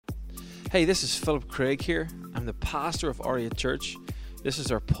Hey, this is Philip Craig here. I'm the pastor of Aria Church. This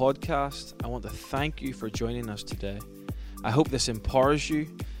is our podcast. I want to thank you for joining us today. I hope this empowers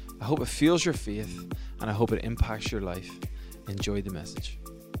you. I hope it fuels your faith, and I hope it impacts your life. Enjoy the message.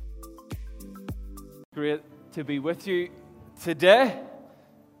 Great to be with you today.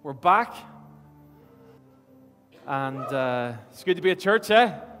 We're back, and it's good to be at church,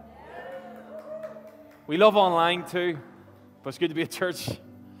 eh? We love online too, but it's good to be at church.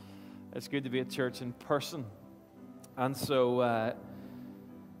 It's good to be at church in person. And so,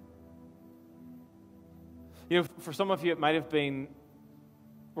 for some of you, it might have been,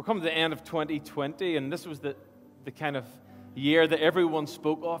 we're coming to the end of 2020, and this was the kind of year that everyone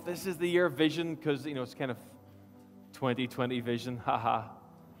spoke of. This is the year of vision, because, it's kind of 2020 vision, haha.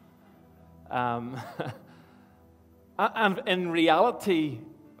 And in reality,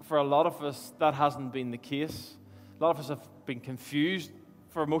 for a lot of us, that hasn't been the case. A lot of us have been confused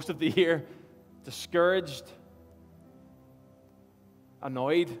for most of the year, discouraged,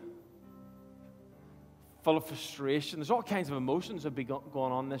 annoyed, full of frustration. There's all kinds of emotions that have been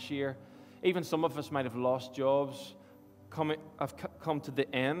going on this year. Even some of us might have lost jobs, have come to the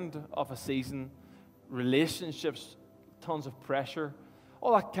end of a season, relationships, tons of pressure.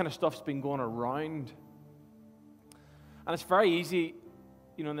 All that kind of stuff's been going around. And it's very easy,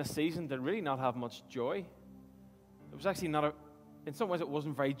 in this season to really not have much joy. It was actually in some ways it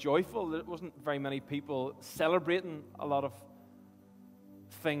wasn't very joyful. There wasn't very many people celebrating a lot of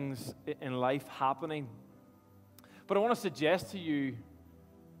things in life happening. But I want to suggest to you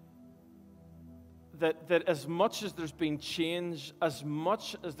that as much as there's been change, as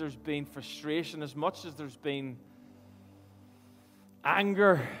much as there's been frustration, as much as there's been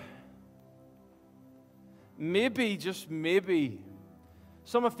anger, maybe, just maybe,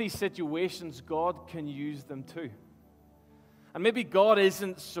 some of these situations, God can use them too. And maybe God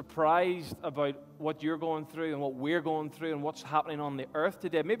isn't surprised about what you're going through and what we're going through and what's happening on the earth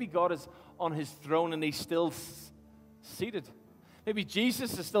today. Maybe God is on his throne and he's still seated. Maybe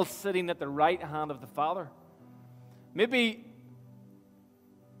Jesus is still sitting at the right hand of the Father. Maybe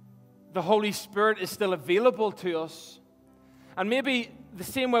the Holy Spirit is still available to us. And maybe the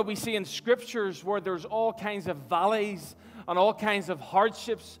same way we see in Scriptures, where there's all kinds of valleys and all kinds of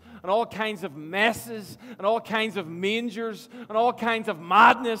hardships and all kinds of messes and all kinds of mangers and all kinds of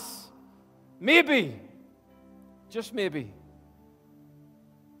madness, maybe, just maybe,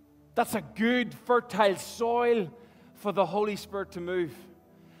 that's a good fertile soil for the Holy Spirit to move.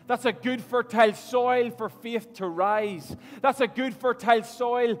 That's a good fertile soil for faith to rise. That's a good fertile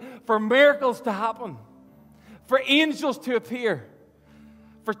soil for miracles to happen, for angels to appear,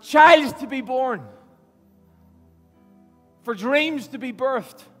 for childs to be born, for dreams to be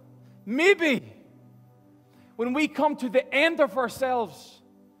birthed. Maybe when we come to the end of ourselves,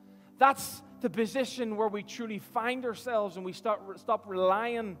 that's the position where we truly find ourselves, and we stop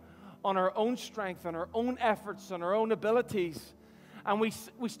relying on our own strength, on our own efforts, on our own abilities. And we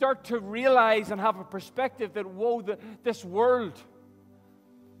start to realize and have a perspective that, this world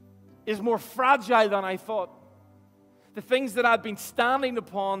is more fragile than I thought. The things that I'd been standing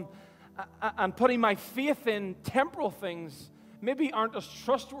upon and putting my faith in, temporal things, maybe aren't as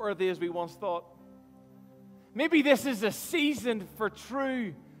trustworthy as we once thought. Maybe this is a season for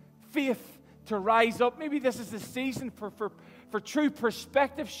true faith to rise up. Maybe this is a season for true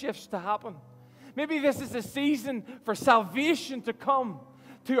perspective shifts to happen. Maybe this is a season for salvation to come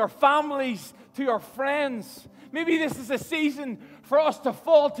to our families, to our friends. Maybe this is a season for us to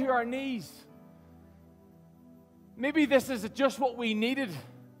fall to our knees. Maybe this is just what we needed,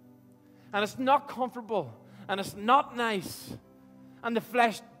 and it's not comfortable, and it's not nice, and the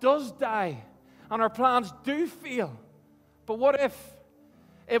flesh does die, and our plans do fail. But what if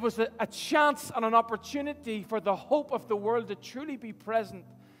it was a chance and an opportunity for the hope of the world to truly be present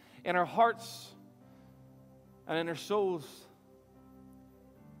in our hearts and in our souls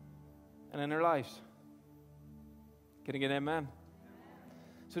and in our lives? Can I get an amen?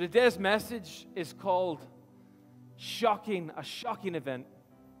 So today's message is called a shocking event.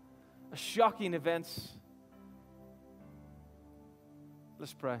 A shocking events.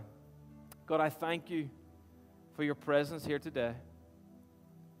 Let's pray. God, I thank you for your presence here today.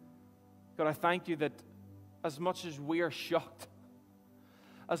 God, I thank you that as much as we are shocked,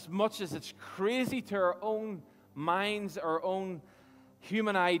 as much as it's crazy to our own minds, our own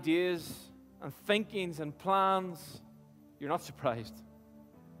human ideas and thinkings and plans, you're not surprised.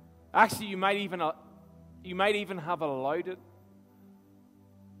 Actually, you might even have allowed it.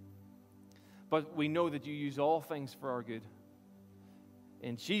 But we know that you use all things for our good.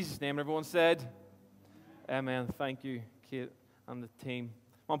 In Jesus' name, everyone said, amen. Thank you, Kate and the team.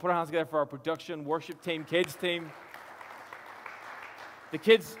 on, put our hands together for our production, worship team, kids team. The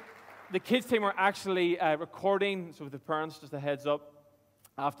kids team are actually recording, so with the parents, just a heads up,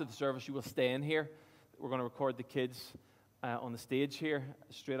 after the service you will stay in here. We're going to record the kids on the stage here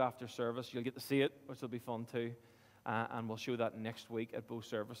straight after service. You'll get to see it, which will be fun too. And we'll show that next week at both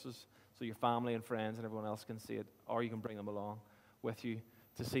services, so your family and friends and everyone else can see it, or you can bring them along with you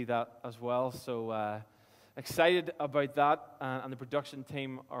to see that as well. So excited about that, and the production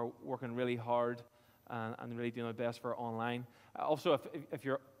team are working really hard and really doing their best for online. Also, if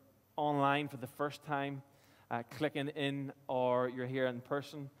you're online for the first time, clicking in, or you're here in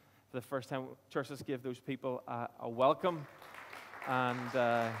person for the first time, church, let's give those people a welcome.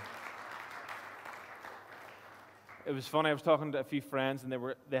 And it was funny, I was talking to a few friends,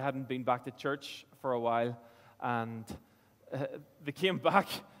 and they hadn't been back to church for a while, and they came back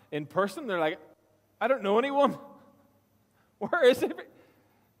in person. They're like, I don't know anyone. Where is it?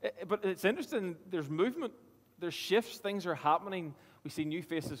 But it's interesting, there's movement, there's shifts, things are happening. We see new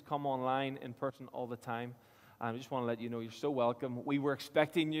faces come online in person all the time. And I just want to let you know you're so welcome. We were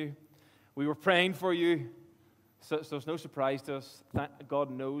expecting you. We were praying for you. So it's no surprise to us.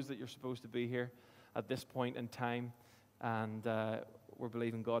 God knows that you're supposed to be here at this point in time. And we're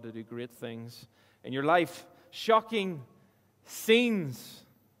believing God to do great things in your life. Shocking scenes.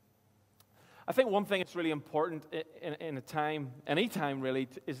 I think one thing that's really important in a time, any time really,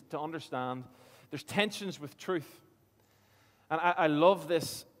 is to understand there's tensions with truth. And I love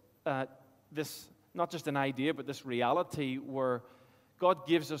this, not just an idea, but this reality where God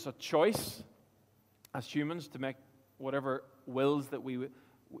gives us a choice as humans to make whatever wills that we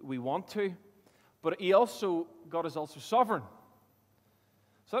want to. But God is also sovereign.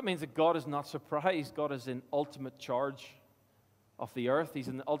 So that means that God is not surprised. God is in ultimate charge of the earth. He's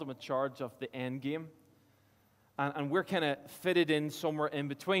in the ultimate charge of the end game. And we're kind of fitted in somewhere in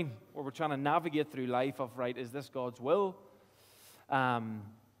between, where we're trying to navigate through life of, right, is this God's will? And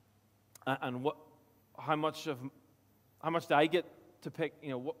how much do I get to pick?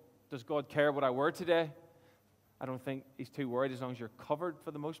 Does God care what I wear today? I don't think He's too worried as long as you're covered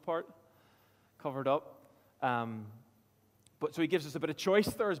for the most part, covered up. But so He gives us a bit of choice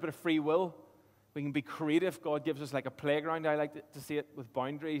there, there's a bit of free will. We can be creative. God gives us like a playground. I like to see it with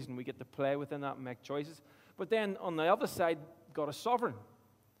boundaries, and we get to play within that and make choices. But then on the other side, God is sovereign.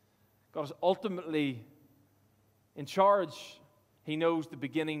 God is ultimately in charge. He knows the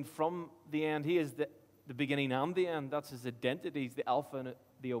beginning from the end. He is the beginning and the end. That's His identity. He's the Alpha and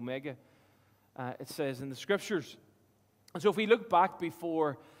the Omega, it says in the Scriptures. And so if we look back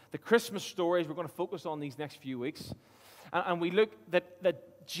before the Christmas stories, we're going to focus on these next few weeks. And we look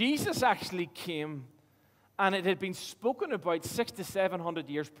that Jesus actually came, and it had been spoken about 600 to 700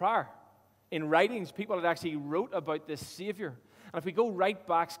 years prior. In writings, people had actually wrote about this Savior. And if we go right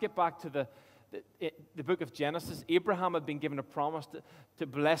back, skip back to the book of Genesis, Abraham had been given a promise to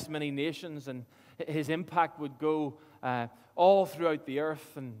bless many nations, and his impact would go all throughout the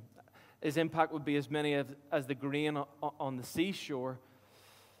earth, and his impact would be as many as the grain on the seashore.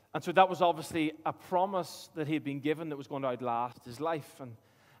 And so that was obviously a promise that he had been given that was going to outlast his life.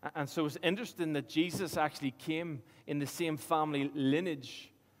 And so it's interesting that Jesus actually came in the same family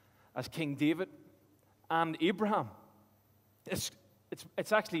lineage as King David and Abraham. It's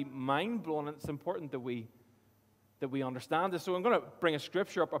actually mind-blowing, and it's important that we understand this. So I'm going to bring a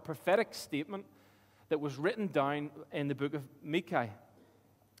scripture up, a prophetic statement that was written down in the book of Micah.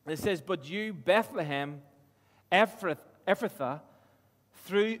 And it says, "But you, Bethlehem, Ephrathah,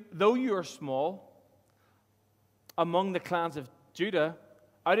 though you are small, among the clans of Judah,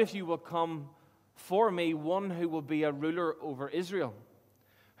 out of you will come for me one who will be a ruler over Israel,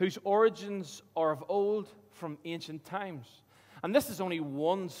 whose origins are of old, from ancient times." And this is only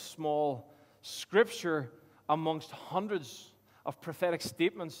one small scripture amongst hundreds of prophetic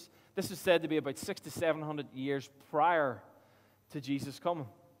statements. This is said to be about 600 to 700 years prior to Jesus coming.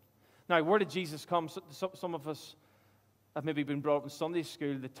 Now, where did Jesus come? Some of us have maybe been brought up in Sunday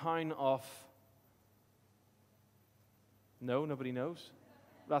school, the town of... No, nobody knows.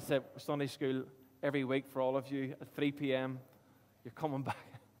 That's it, Sunday school every week for all of you at 3 p.m. You're coming back.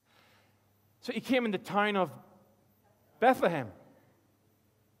 So he came in the town of Bethlehem.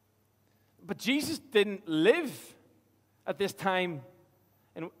 But Jesus didn't live at this time,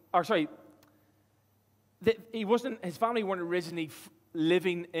 his family weren't originally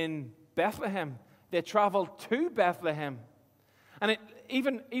living in Bethlehem. They traveled to Bethlehem. And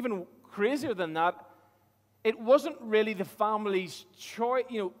even crazier than that, it wasn't really the family's choice.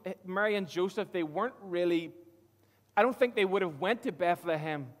 Mary and Joseph, they weren't really, I don't think they would have went to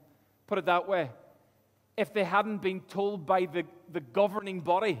Bethlehem, put it that way, if they hadn't been told by the governing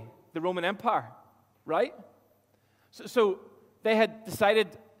body, the Roman Empire, right? So they had decided,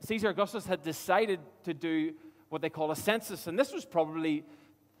 Caesar Augustus had decided to do what they call a census. And this was probably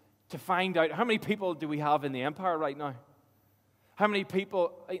to find out how many people do we have in the empire right now? How many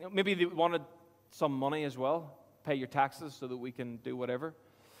people, maybe they wanted some money as well, pay your taxes so that we can do whatever.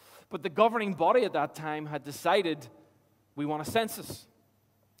 But the governing body at that time had decided we want a census.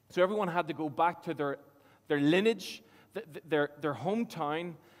 So everyone had to go back to their lineage, their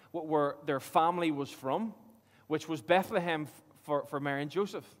hometown, where their family was from, which was Bethlehem for Mary and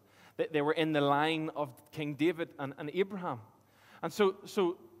Joseph. They were in the line of King David and Abraham. And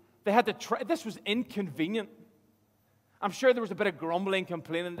so they had to try. This was inconvenient. I'm sure there was a bit of grumbling,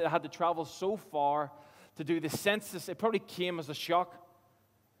 complaining that they had to travel so far to do the census. It probably came as a shock,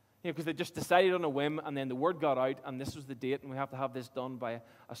 because they just decided on a whim, and then the word got out, and this was the date, and we have to have this done by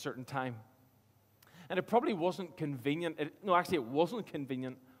a certain time. And it probably wasn't convenient. Actually, it wasn't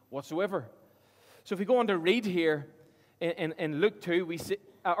convenient whatsoever. So if we go on to read here in Luke 2, we see,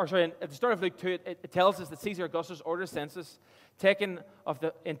 at the start of Luke 2, it tells us that Caesar Augustus ordered a census taken of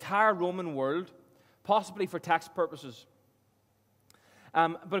the entire Roman world, possibly for tax purposes.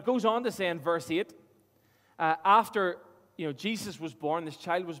 But it goes on to say in verse 8, after Jesus was born, this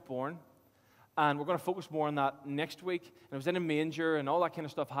child was born, and we're going to focus more on that next week. And it was in a manger, and all that kind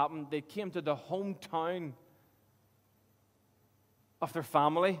of stuff happened. They came to the hometown of their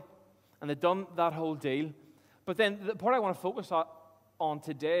family, and they'd done that whole deal. But then the part I want to focus on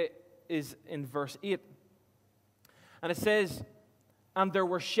today is in verse 8. And it says, "And there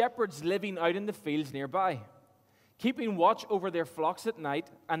were shepherds living out in the fields nearby, keeping watch over their flocks at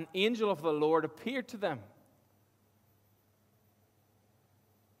night. An angel of the Lord appeared to them."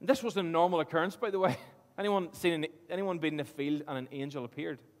 And this wasn't a normal occurrence, by the way. Anyone been in the field and an angel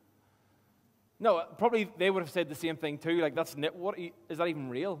appeared? No, probably they would have said the same thing too. Like, what is that even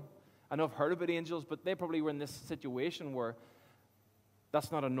real? I know I've heard about angels, but they probably were in this situation where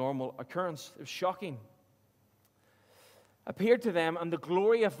that's not a normal occurrence. It was shocking. Appeared to them, and the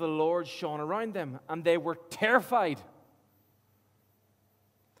glory of the Lord shone around them, and they were terrified.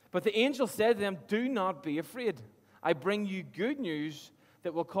 But the angel said to them, "Do not be afraid. I bring you good news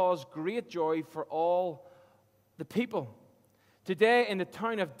that will cause great joy for all the people. Today in the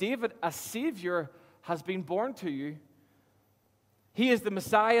town of David, a Savior has been born to you. He is the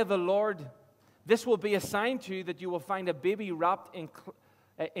Messiah, the Lord. This will be a sign to you that you will find a baby wrapped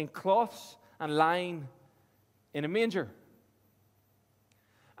in cloths and lying in a manger."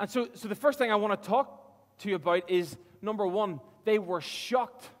 And so the first thing I want to talk to you about is, number one, they were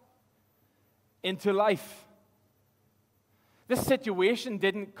shocked into life. This situation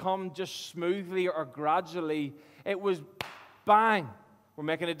didn't come just smoothly or gradually. It was bang, we're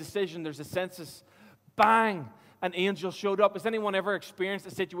making a decision, there's a census. Bang, an angel showed up. Has anyone ever experienced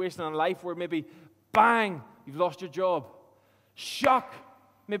a situation in life where maybe bang, you've lost your job? Shock,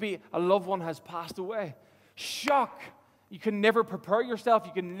 maybe a loved one has passed away. Shock, you can never prepare yourself,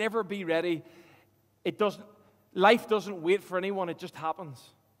 you can never be ready. Life doesn't wait for anyone, it just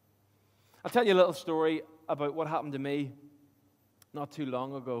happens. I'll tell you a little story about what happened to me not too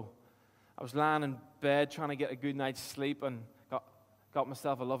long ago. I was lying in bed trying to get a good night's sleep and got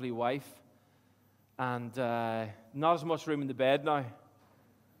myself a lovely wife. And not as much room in the bed now.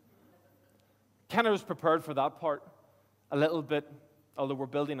 Kind of was prepared for that part a little bit, although we're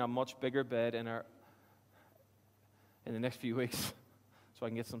building a much bigger bed in the next few weeks so I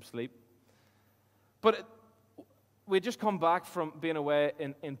can get some sleep. But we had just come back from being away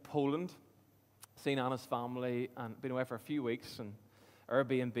in Poland, seeing Anna's family, and been away for a few weeks, and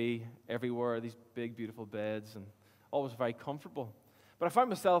Airbnb everywhere, these big, beautiful beds, and always very comfortable. But I found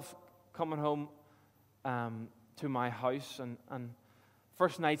myself coming home to my house, and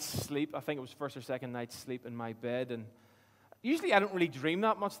first night's sleep, I think it was first or second night's sleep in my bed, and usually I don't really dream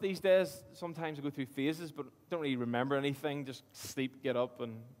that much these days. Sometimes I go through phases, but don't really remember anything, just sleep, get up,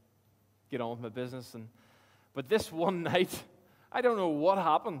 and get on with my business. But this one night, I don't know what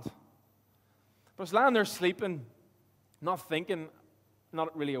happened. I was lying there sleeping, not thinking,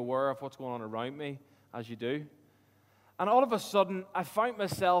 not really aware of what's going on around me, as you do. And all of a sudden, I found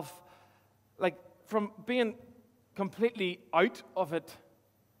myself, like, from being completely out of it,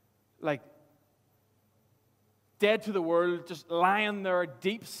 like, dead to the world, just lying there,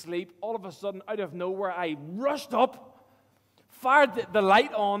 deep sleep, all of a sudden, out of nowhere, I rushed up, fired the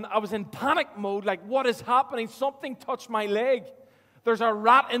light on. I was in panic mode, like, what is happening? Something touched my leg. There's a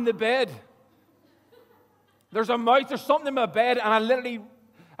rat in the bed. There's a mouse, there's something in my bed, and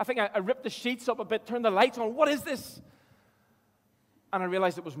I think I ripped the sheets up a bit, turned the lights on. What is this? And I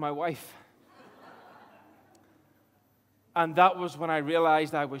realized it was my wife. And that was when I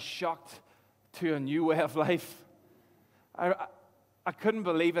realized I was shocked to a new way of life. I couldn't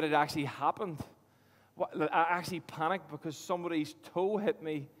believe it had actually happened. I actually panicked because somebody's toe hit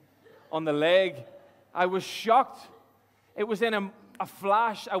me on the leg. I was shocked. It was in a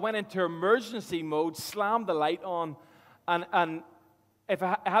flash. I went into emergency mode, slammed the light on, and if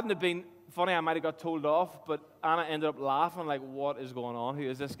it hadn't have been funny, I might have got told off, but Anna ended up laughing like, what is going on? Who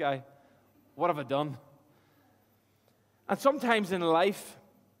is this guy? What have I done? And sometimes in life,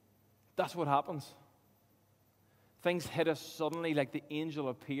 that's what happens. Things hit us suddenly, like the angel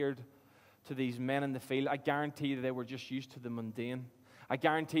appeared to these men in the field. I guarantee you they were just used to the mundane. I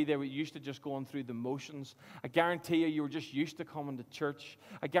guarantee they were used to just going through the motions. I guarantee you were just used to coming to church.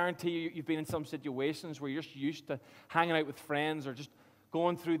 I guarantee you've been in some situations where you're just used to hanging out with friends or just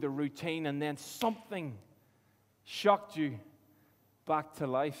going through the routine, and then something shocked you back to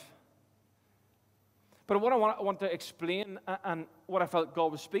life. But what I want to explain, and what I felt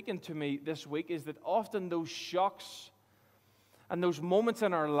God was speaking to me this week, is that often those shocks and those moments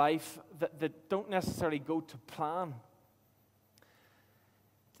in our life that don't necessarily go to plan.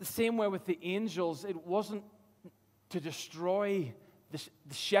 The same way with the angels, it wasn't to destroy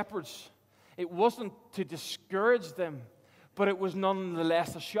the shepherds. It wasn't to discourage them, but it was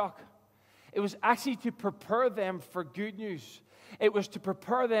nonetheless a shock. It was actually to prepare them for good news. It was to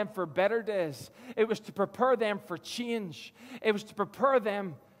prepare them for better days. It was to prepare them for change. It was to prepare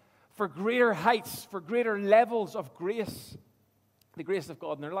them for greater heights, for greater levels of grace, the grace of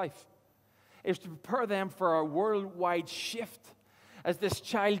God in their life. It was to prepare them for a worldwide shift as this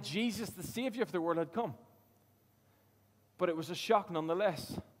child Jesus, the Savior of the world, had come. But it was a shock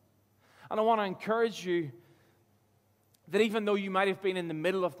nonetheless. And I want to encourage you that even though you might have been in the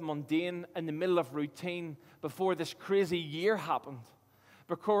middle of mundane, in the middle of routine, before this crazy year happened,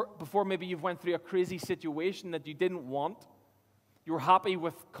 before maybe you've went through a crazy situation that you didn't want, you were happy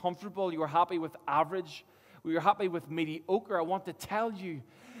with comfortable, you were happy with average, you were happy with mediocre, I want to tell you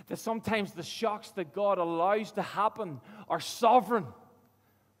that sometimes the shocks that God allows to happen are sovereign.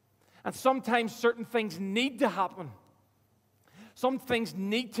 And sometimes certain things need to happen. Some things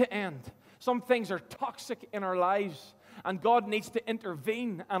need to end. Some things are toxic in our lives. And God needs to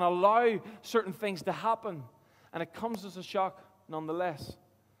intervene and allow certain things to happen. And it comes as a shock nonetheless.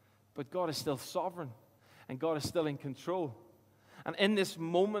 But God is still sovereign. And God is still in control. And in this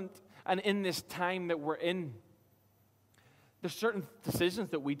moment and in this time that we're in, there's certain decisions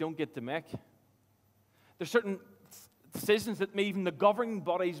that we don't get to make. There's certain decisions that even the governing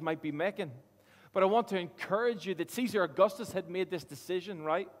bodies might be making. But I want to encourage you that Caesar Augustus had made this decision,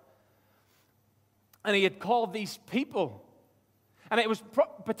 right? And he had called these people. And it was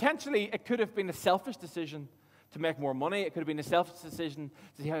potentially, it could have been a selfish decision to make more money. It could have been a selfish decision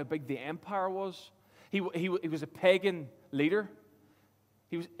to see how big the empire was. He was a pagan leader.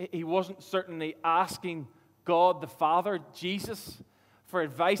 He wasn't certainly asking God the Father, Jesus, for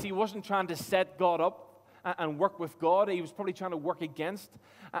advice. He wasn't trying to set God up and work with God. He was probably trying to work against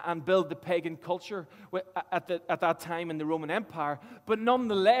and build the pagan culture at that time in the Roman Empire. But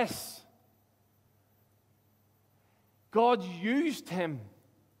nonetheless, God used him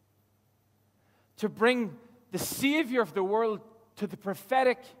to bring the Savior of the world to the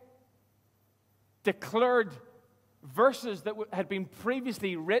prophetic, declared verses that had been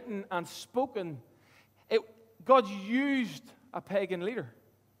previously written and spoken. God used a pagan leader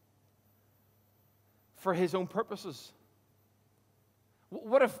for his own purposes.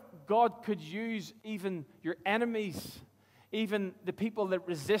 What if God could use even your enemies, even the people that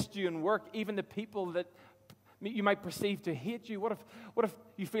resist you in work, even the people that you might perceive to hate you? What if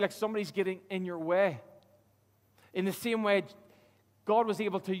you feel like somebody's getting in your way? In the same way, God was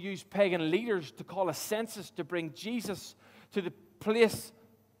able to use pagan leaders to call a census to bring Jesus to the place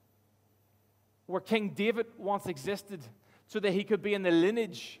where King David once existed, so that he could be in the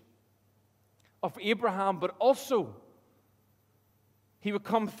lineage of Abraham, but also he would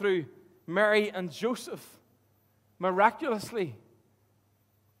come through Mary and Joseph miraculously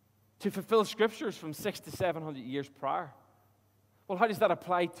to fulfill scriptures from 600 to 700 years prior. Well, how does that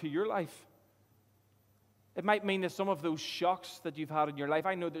apply to your life? It might mean that some of those shocks that you've had in your life,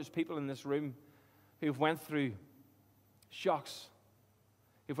 I know there's people in this room who've went through shocks,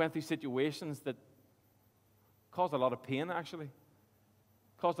 who've went through situations that caused a lot of pain, actually,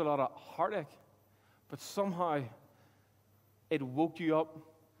 caused a lot of heartache, but somehow it woke you up.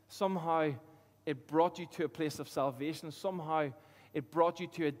 Somehow it brought you to a place of salvation. Somehow it brought you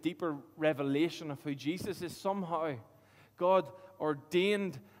to a deeper revelation of who Jesus is. Somehow God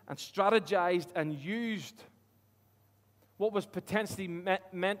ordained and strategized and used what was potentially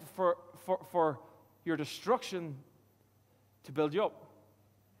meant for your destruction to build you up.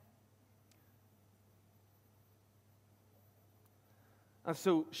 And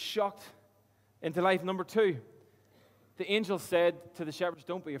so, shocked into life. Number 2, the angel said to the shepherds,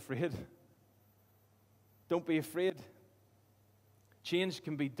 don't be afraid. Don't be afraid. Change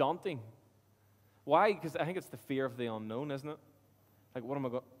can be daunting. Why? Because I think it's the fear of the unknown, isn't it? Like,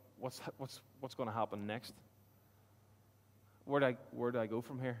 what's going to happen next? Where do I go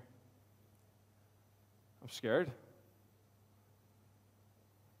from here? I'm scared.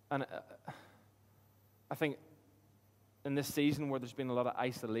 And I think in this season where there's been a lot of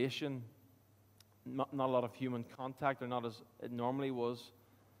isolation, not a lot of human contact, or not as it normally was,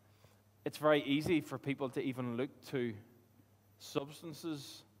 it's very easy for people to even look to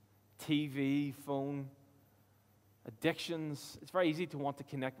substances, TV, phone, addictions. It's very easy to want to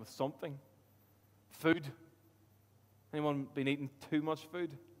connect with something. Food. Anyone been eating too much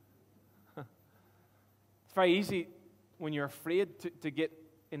food? It's very easy when you're afraid to get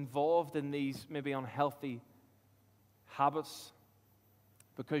involved in these maybe unhealthy habits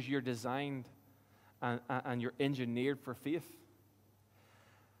because you're designed and you're engineered for faith.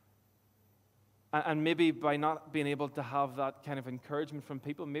 And maybe by not being able to have that kind of encouragement from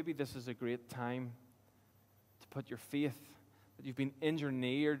people, maybe this is a great time to put your faith that you've been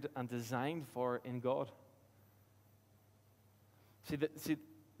engineered and designed for in God. See, the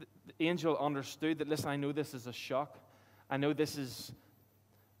angel understood that, listen, I know this is a shock. I know this is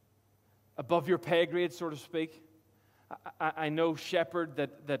above your pay grade, so to speak. I know, shepherd,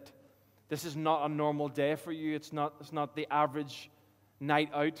 that this is not a normal day for you. It's not the average night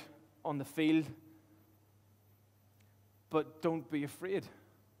out on the field. But don't be afraid,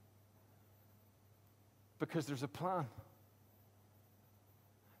 because there's a plan.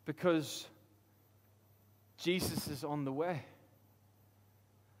 Because Jesus is on the way.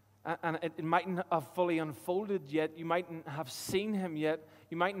 And it mightn't have fully unfolded yet. You mightn't have seen him yet.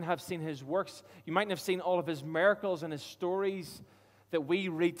 You mightn't have seen his works. You mightn't have seen all of his miracles and his stories that we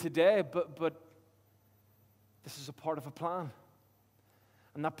read today. But this is a part of a plan.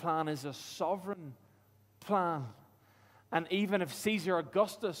 And that plan is a sovereign plan. And even if Caesar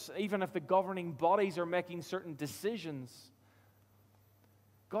Augustus, even if the governing bodies are making certain decisions,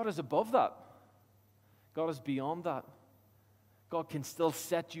 God is above that. God is beyond that. God can still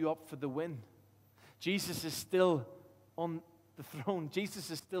set you up for the win. Jesus is still on the throne. Jesus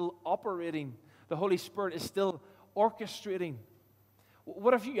is still operating. The Holy Spirit is still orchestrating.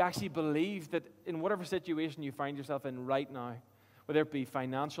 What if you actually believe that in whatever situation you find yourself in right now, whether it be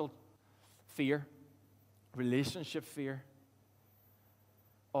financial fear, relationship fear,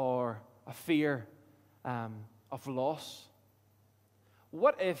 or a fear of loss,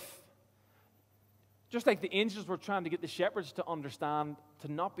 what if, just like the angels were trying to get the shepherds to understand, to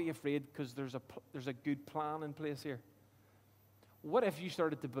not be afraid because there's a good plan in place here. What if you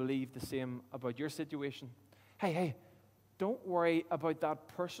started to believe the same about your situation? Hey, don't worry about that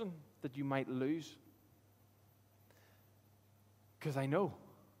person that you might lose. Because I know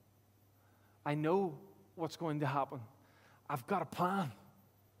what's going to happen. I've got a plan.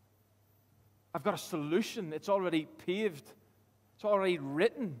 I've got a solution. It's already paved. It's already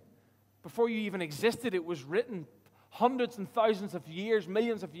written. Before you even existed, it was written. Hundreds and thousands of years,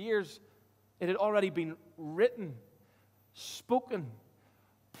 millions of years, it had already been written, spoken,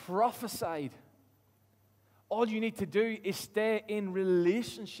 prophesied. All you need to do is stay in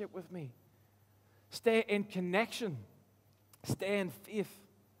relationship with me. Stay in connection. Stay in faith.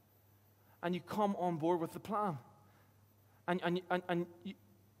 And you come on board with the plan. And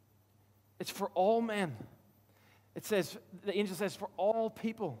it's for all men. It says, the angel says, for all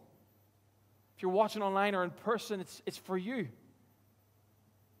people. If you're watching online or in person, it's for you.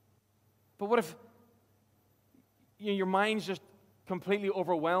 But what if your mind's just completely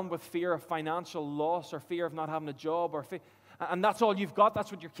overwhelmed with fear of financial loss or fear of not having a job, and that's all you've got,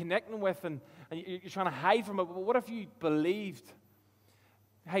 that's what you're connecting with, and you're trying to hide from it. But what if you believed,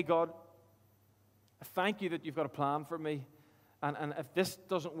 hey, God, thank you that you've got a plan for me, and if this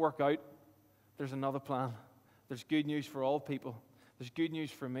doesn't work out, there's another plan. There's good news for all people. There's good news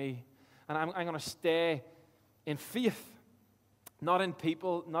for me. And I'm going to stay in faith, not in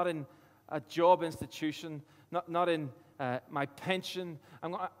people, not in a job institution, not in my pension.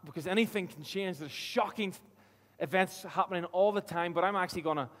 Because anything can change. There's shocking events happening all the time, but I'm actually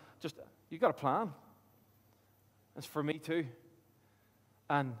going to you've got a plan. It's for me too.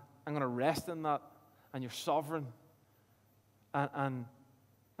 And I'm going to rest in that, and you're sovereign. And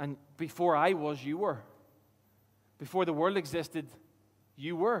before I was, you were. Before the world existed,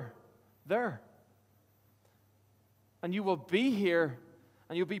 you were there. And you will be here,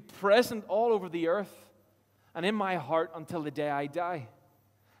 and you'll be present all over the earth. and in my heart until the day I die.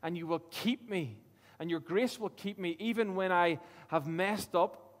 And you will keep me, and your grace will keep me even when I have messed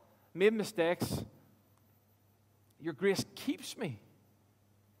up, made mistakes. Your grace keeps me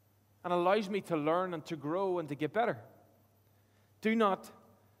and allows me to learn and to grow and to get better. Do not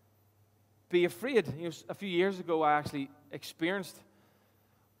be afraid. A few years ago, I actually experienced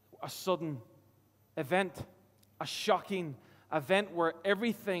a sudden event, a shocking event where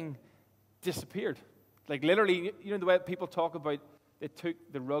everything disappeared. Like literally, the way people talk about they took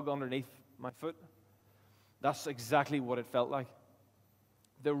the rug underneath my foot? That's exactly what it felt like.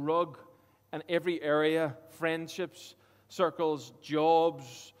 The rug in every area, friendships, circles,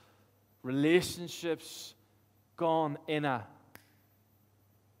 jobs, relationships, gone in a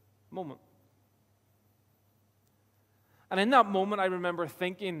moment. And in that moment, I remember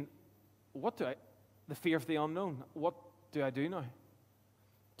thinking, the fear of the unknown, what do I do now?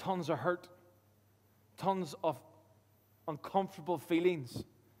 Tons of hurt, tons of uncomfortable feelings.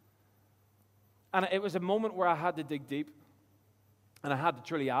 And it was a moment where I had to dig deep. And I had to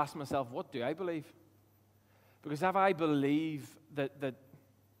truly ask myself, what do I believe? Because if I believe that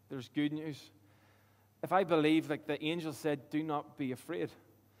there's good news, if I believe, like the angel said, do not be afraid.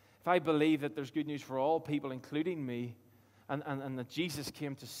 If I believe that there's good news for all people, including me, and that Jesus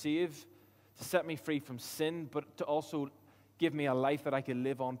came to save, to set me free from sin, but to also give me a life that I can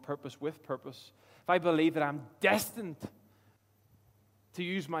live on purpose, with purpose. If I believe that I'm destined to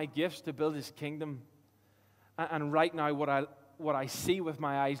use my gifts to build His kingdom, and right now what I see with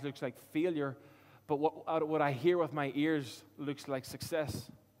my eyes looks like failure, but what I hear with my ears looks like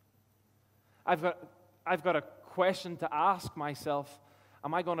success. I've got a question to ask myself.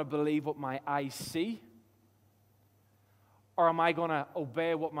 Am I going to believe what my eyes see? Or am I going to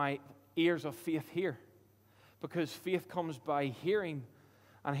obey what my ears of faith hear? Because faith comes by hearing,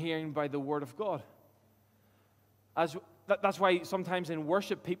 and hearing by the Word of God. That's why sometimes in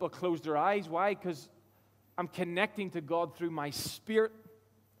worship people close their eyes. Why? Because I'm connecting to God through my spirit.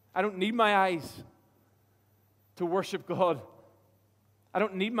 I don't need my eyes to worship God. I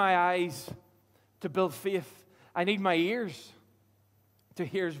don't need my eyes to build faith. I need my ears to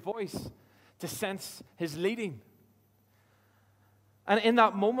hear His voice, to sense His leading. And in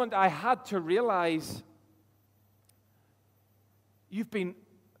that moment, I had to realize you've been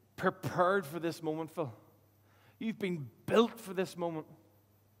prepared for this moment, Phil. You've been built for this moment.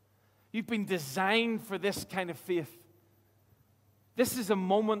 You've been designed for this kind of faith. This is a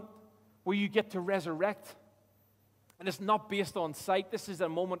moment where you get to resurrect. And it's not based on sight. This is a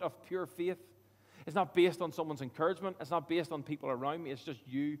moment of pure faith. It's not based on someone's encouragement. It's not based on people around me. It's just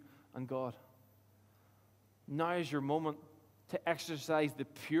you and God. Now is your moment to exercise the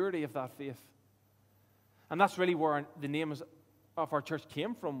purity of that faith. And that's really where the name of our church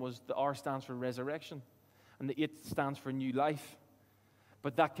came from. Was the R stands for resurrection, and the 8 stands for new life.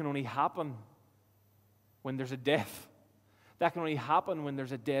 But that can only happen when there's a death. That can only happen when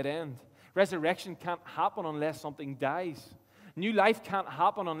there's a dead end. Resurrection can't happen unless something dies. New life can't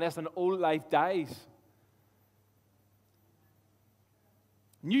happen unless an old life dies.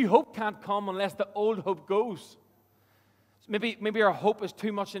 New hope can't come unless the old hope goes. So maybe our hope is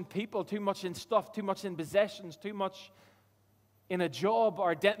too much in people, too much in stuff, too much in possessions, too much in a job.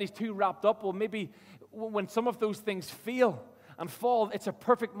 Our identity is too wrapped up. Well, maybe when some of those things fail and fall, it's a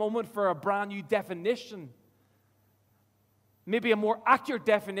perfect moment for a brand new definition. Maybe a more accurate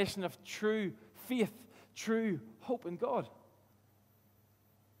definition of true faith, true hope in God.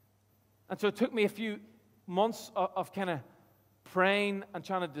 And so it took me a few months of kind of praying and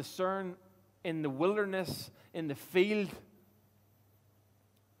trying to discern in the wilderness, in the field,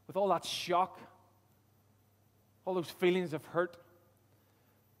 with all that shock, all those feelings of hurt,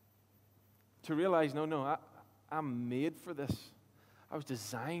 to realize, no, I'm made for this. I was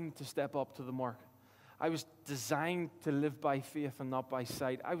designed to step up to the mark. I was designed to live by faith and not by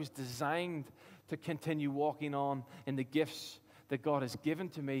sight. I was designed to continue walking on in the gifts that God has given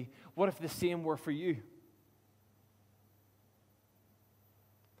to me. What if the same were for you?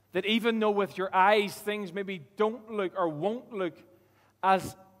 That even though with your eyes things maybe don't look or won't look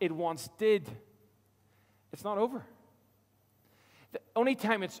as it once did, it's not over. The only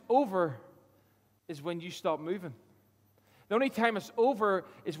time it's over is when you stop moving. The only time it's over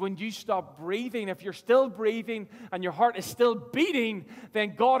is when you stop breathing. If you're still breathing and your heart is still beating,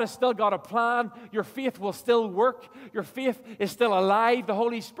 then God has still got a plan. Your faith will still work. Your faith is still alive. The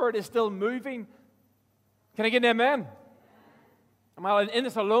Holy Spirit is still moving. Can I get an amen? Am I in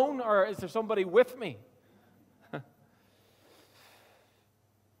this alone, or is there somebody with me?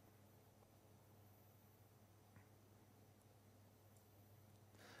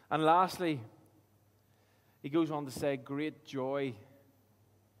 And lastly, He goes on to say, great joy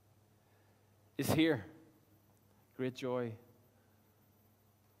is here. Great joy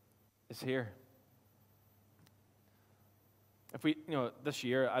is here. If we, this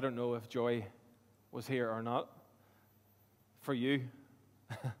year, I don't know if joy was here or not for you.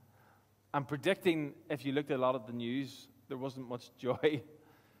 I'm predicting if you looked at a lot of the news, there wasn't much joy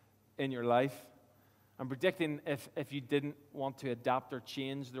in your life. I'm predicting if you didn't want to adapt or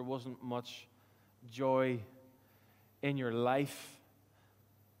change, there wasn't much joy in your life.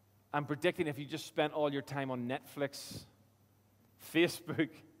 I'm predicting if you just spent all your time on Netflix, Facebook,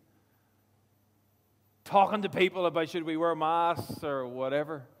 talking to people about should we wear masks or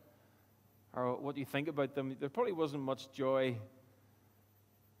whatever, or what do you think about them, there probably wasn't much joy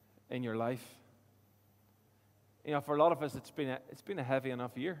in your life. For a lot of us, it's been a heavy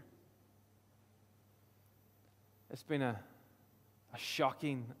enough year. It's been a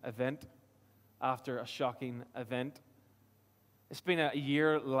shocking event after a shocking event. It's been a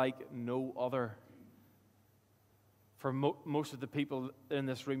year like no other. For most of the people in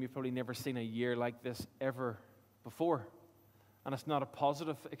this room, you've probably never seen a year like this ever before. And it's not a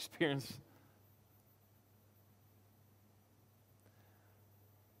positive experience.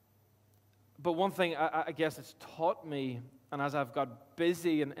 But one thing I guess it's taught me, and as I've got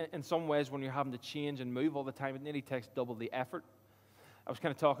busy, and in some ways when you're having to change and move all the time, it nearly takes double the effort. I was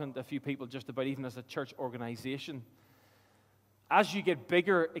kind of talking to a few people just about even as a church organization. As you get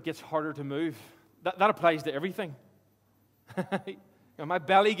bigger, it gets harder to move. That applies to everything. My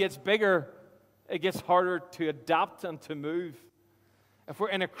belly gets bigger, it gets harder to adapt and to move. If we're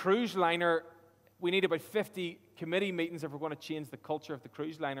in a cruise liner, we need about 50 committee meetings if we're going to change the culture of the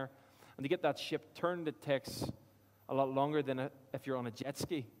cruise liner. And to get that ship turned, it takes a lot longer than if you're on a jet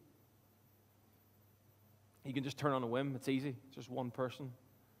ski. You can just turn on a whim. It's easy. It's just one person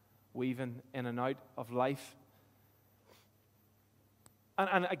weaving in and out of life.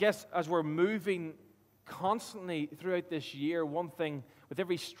 And I guess as we're moving constantly throughout this year, one thing, with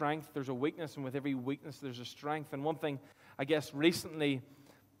every strength, there's a weakness, and with every weakness, there's a strength. And one thing, I guess, recently,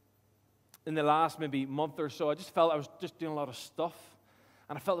 in the last maybe month or so, I just felt I was just doing a lot of stuff.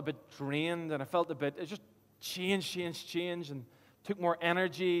 And I felt a bit drained, and I felt it just change, and took more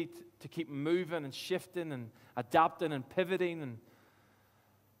energy to keep moving and shifting and adapting and pivoting.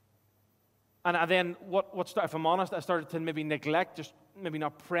 And then what started, if I'm honest, I started to maybe neglect, just maybe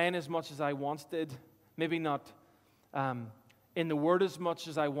not praying as much as I once did, maybe not in the Word as much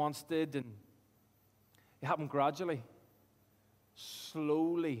as I once did. And it happened gradually,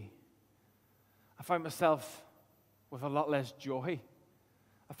 slowly. I found myself with a lot less joy.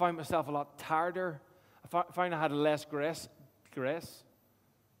 I found myself a lot tireder. I found I had less grace,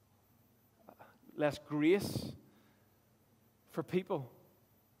 less grace for people.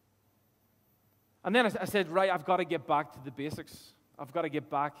 And then I said, right, I've got to get back to the basics. I've got to get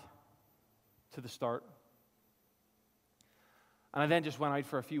back to the start. And I then just went out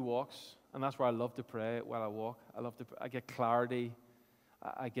for a few walks, and that's where I love to pray while I walk. I get clarity.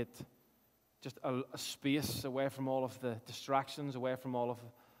 I get just a space away from all of the distractions, away from all of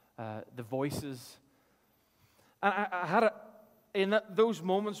the voices. And I had in those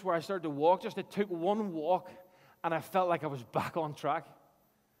moments where I started to walk, it took one walk, and I felt like I was back on track.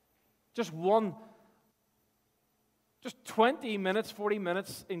 Just 20 minutes, 40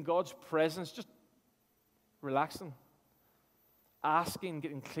 minutes in God's presence, just relaxing, asking,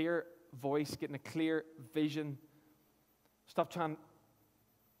 getting clear voice, getting a clear vision. Stop trying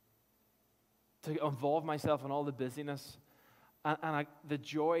to involve myself in all the busyness. And the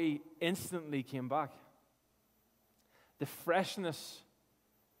joy instantly came back. The freshness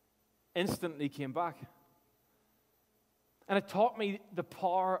instantly came back. And it taught me the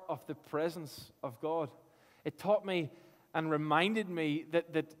power of the presence of God. It taught me and reminded me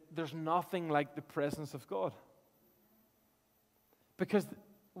that there's nothing like the presence of God. Because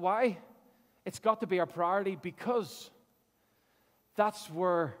why? It's got to be our priority, because that's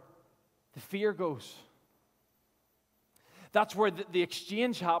where the fear goes. That's where the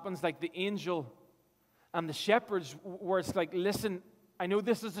exchange happens, like the angel and the shepherds, where it's like, listen, I know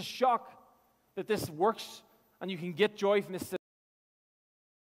this is a shock that this works and you can get joy from this.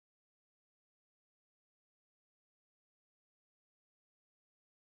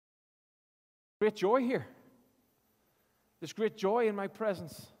 Great joy here. There's great joy in my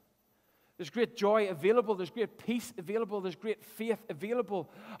presence. There's great joy available. There's great peace available. There's great faith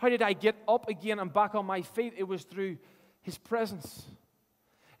available. How did I get up again and back on my feet? It was through His presence.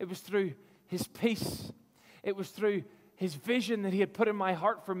 It was through His peace. It was through His vision that He had put in my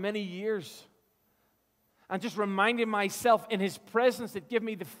heart for many years. And just reminding myself in His presence that gave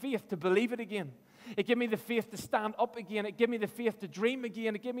me the faith to believe it again. It gave me the faith to stand up again. It gave me the faith to dream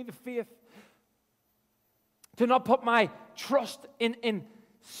again. It gave me the faith to not put my trust in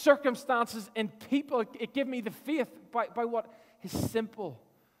circumstances, in people. It gave me the faith by what? His simple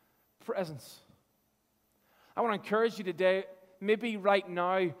presence. I want to encourage you today, maybe right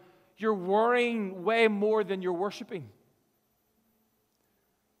now, you're worrying way more than you're worshiping.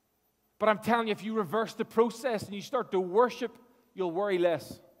 But I'm telling you, if you reverse the process and you start to worship, you'll worry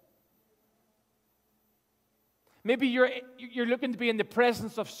less. Maybe you're looking to be in the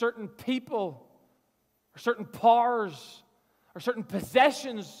presence of certain people, or certain powers, or certain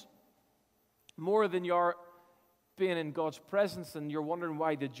possessions, more than you are being in God's presence, and you're wondering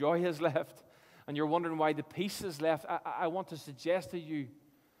why the joy has left, and you're wondering why the peace has left. I want to suggest to you,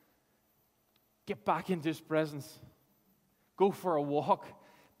 get back into His presence. Go for a walk.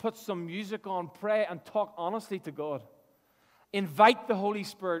 Put some music on, pray, and talk honestly to God. Invite the Holy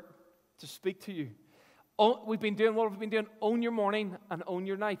Spirit to speak to you. We've been doing what we've been doing. Own your morning and own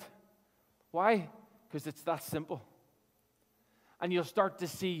your night. Why? Because it's that simple. And you'll start to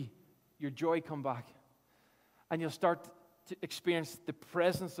see your joy come back. And you'll start to experience the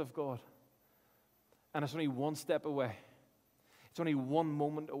presence of God. And it's only one step away. It's only one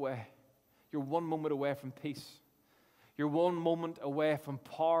moment away. You're one moment away from peace. You're one moment away from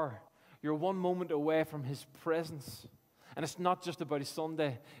power. You're one moment away from His presence. And it's not just about a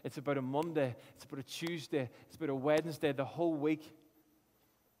Sunday. It's about a Monday. It's about a Tuesday. It's about a Wednesday, the whole week.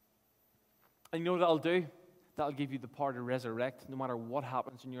 And you know what that'll do? That'll give you the power to resurrect no matter what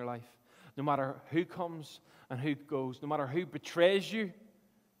happens in your life. No matter who comes and who goes. No matter who betrays you.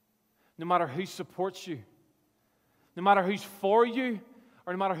 No matter who supports you. No matter who's for you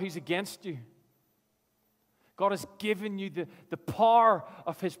or no matter who's against you. God has given you the power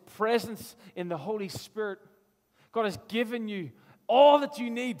of His presence in the Holy Spirit. God has given you all that you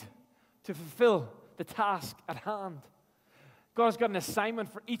need to fulfill the task at hand. God has got an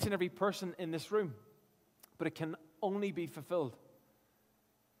assignment for each and every person in this room, but it can only be fulfilled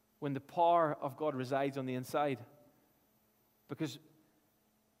when the power of God resides on the inside. Because,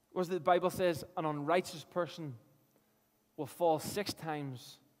 what the Bible says, an unrighteous person will fall 6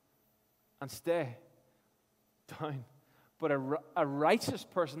 times and stay down. But a righteous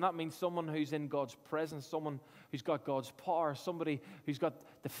person, that means someone who's in God's presence, someone who's got God's power, somebody who's got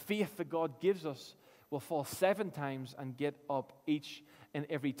the faith that God gives us, will fall 7 times and get up each and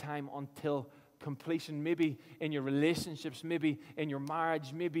every time until completion. Maybe in your relationships, maybe in your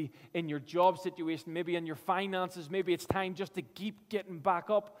marriage, maybe in your job situation, maybe in your finances. Maybe it's time just to keep getting back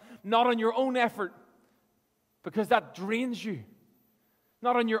up, not on your own effort, because that drains you.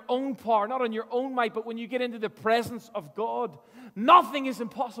 Not on your own power, not on your own might, but when you get into the presence of God, nothing is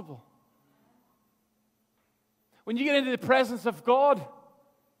impossible. When you get into the presence of God,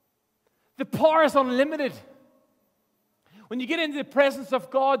 the power is unlimited. When you get into the presence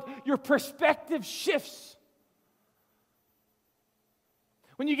of God, your perspective shifts.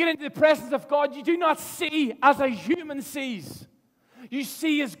 When you get into the presence of God, you do not see as a human sees. You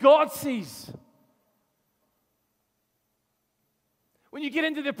see as God sees. When you get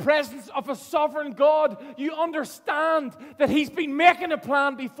into the presence of a sovereign God, you understand that He's been making a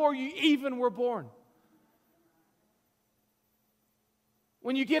plan before you even were born.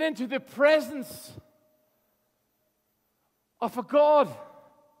 When you get into the presence of a God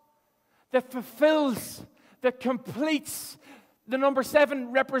that fulfills, that completes, the number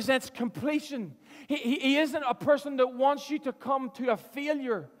 7 represents completion. He isn't a person that wants you to come to a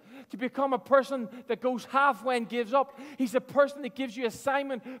failure, to become a person that goes halfway and gives up. He's a person that gives you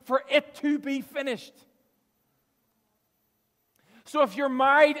assignment for it to be finished. So if you're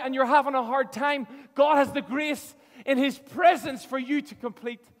married and you're having a hard time, God has the grace in His presence for you to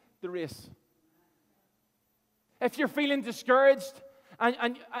complete the race. If you're feeling discouraged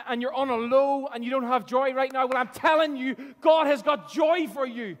and you're on a low and you don't have joy right now, well, I'm telling you, God has got joy for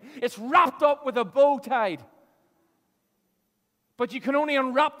you. It's wrapped up with a bow tied. But you can only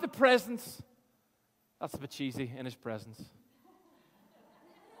unwrap the presents. That's a bit cheesy, in His presence.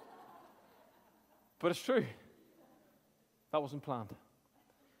 But it's true. That wasn't planned.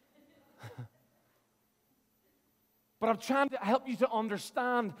 But I'm trying to help you to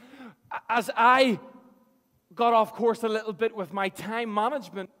understand, as I got off course a little bit with my time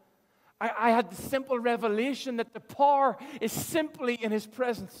management, I had the simple revelation that the power is simply in His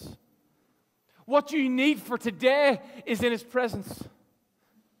presence. What you need for today is in His presence.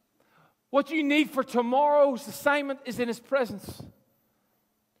 What you need for tomorrow's assignment is in His presence.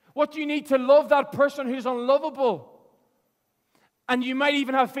 What you need to love that person who's unlovable, and you might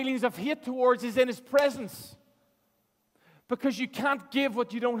even have feelings of hate towards, is in His presence. Because you can't give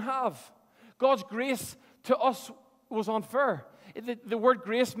what you don't have. God's grace to us was unfair. The word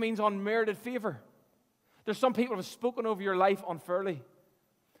grace means unmerited favor. There's some people who have spoken over your life unfairly,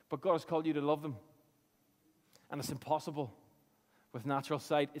 but God has called you to love them. And it's impossible with natural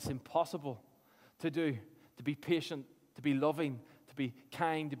sight. It's impossible to do, to be patient, to be loving, to be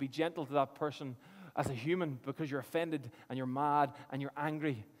kind, to be gentle to that person as a human, because you're offended and you're mad and you're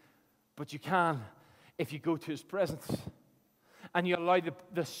angry. But you can if you go to His presence and you allow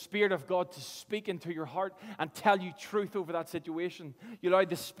the Spirit of God to speak into your heart and tell you truth over that situation. You allow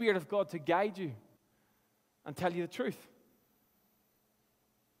the Spirit of God to guide you and tell you the truth.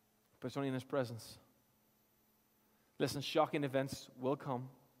 But it's only in His presence. Listen, shocking events will come.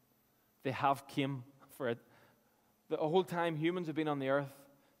 They have come for it. The whole time humans have been on the earth,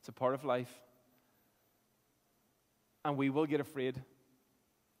 it's a part of life. And we will get afraid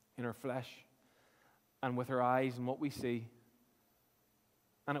in our flesh and with our eyes and what we see.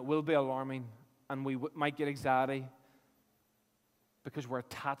 And it will be alarming, and we might get anxiety because we're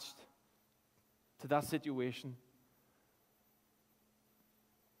attached to that situation.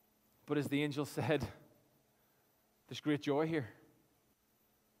 But as the angel said, there's great joy here.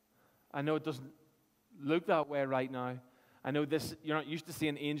 I know it doesn't look that way right now. I know this, you're not used to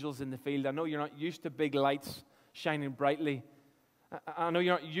seeing angels in the field. I know you're not used to big lights shining brightly. I know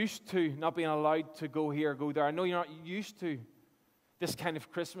you're not used to not being allowed to go here, go there. I know you're not used to this kind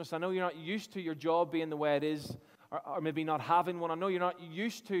of Christmas. I know you're not used to your job being the way it is, or maybe not having one. I know you're not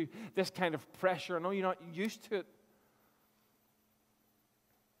used to this kind of pressure. I know you're not used to it.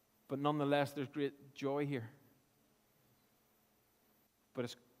 But nonetheless, there's great joy here. But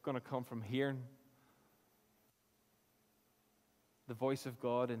it's going to come from hearing the voice of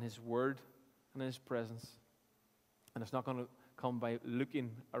God in His Word and in His presence. And it's not going to come by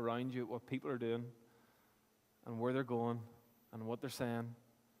looking around you at what people are doing and where they're going and what they're saying.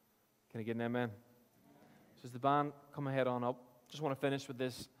 Can I get an amen? So as the band come ahead on up, just want to finish with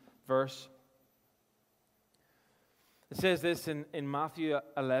this verse. It says this in Matthew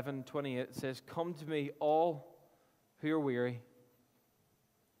 11:28. It says, "Come to me, all who are weary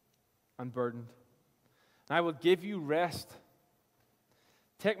and burdened, and I will give you rest.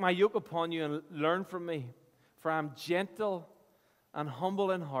 Take my yoke upon you and learn from me, for I am gentle and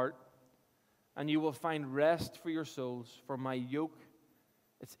humble in heart, and you will find rest for your souls. For my yoke,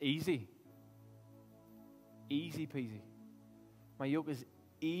 it's easy. Easy peasy. My yoke is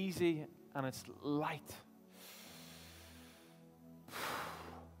easy and it's light."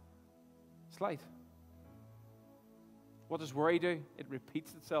 It's light. What does worry do? It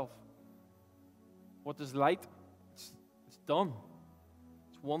repeats itself. What does light? It's done.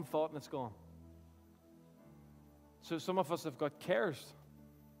 It's one thought and it's gone. So some of us have got cares.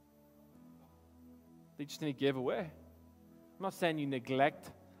 They just need to give away. I'm not saying you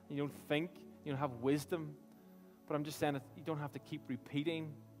neglect, you don't think, you don't have wisdom, but I'm just saying that you don't have to keep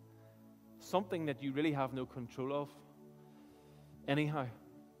repeating something that you really have no control of anyhow.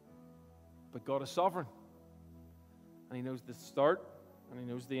 But God is sovereign, and He knows the start and He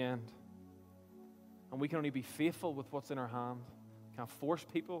knows the end. And we can only be faithful with what's in our hand. We can't force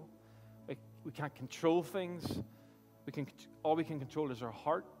people. We can't control things. All we can control is our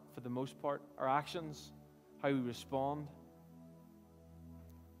heart, for the most part, our actions, how we respond.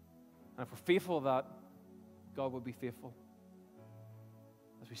 And if we're faithful to that, God will be faithful.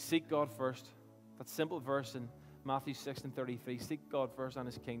 As we seek God first, that simple verse in Matthew 6:33, seek God first and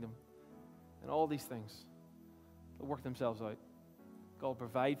His kingdom, and all these things will work themselves out. God will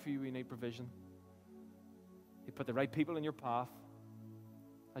provide for you when you need provision. He put the right people in your path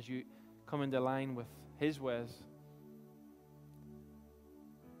as you come into line with His ways.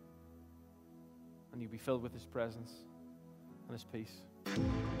 And you'll be filled with His presence and His peace.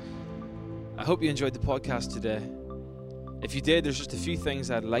 I hope you enjoyed the podcast today. If you did, there's just a few things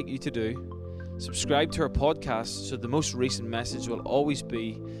I'd like you to do. Subscribe to our podcast so the most recent message will always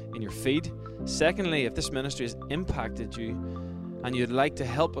be in your feed. Secondly, if this ministry has impacted you and you'd like to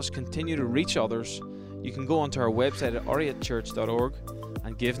help us continue to reach others, you can go onto our website at oriatchurch.org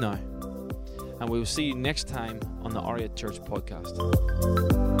and give now. And we will see you next time on the Oriat Church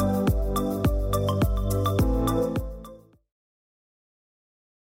podcast.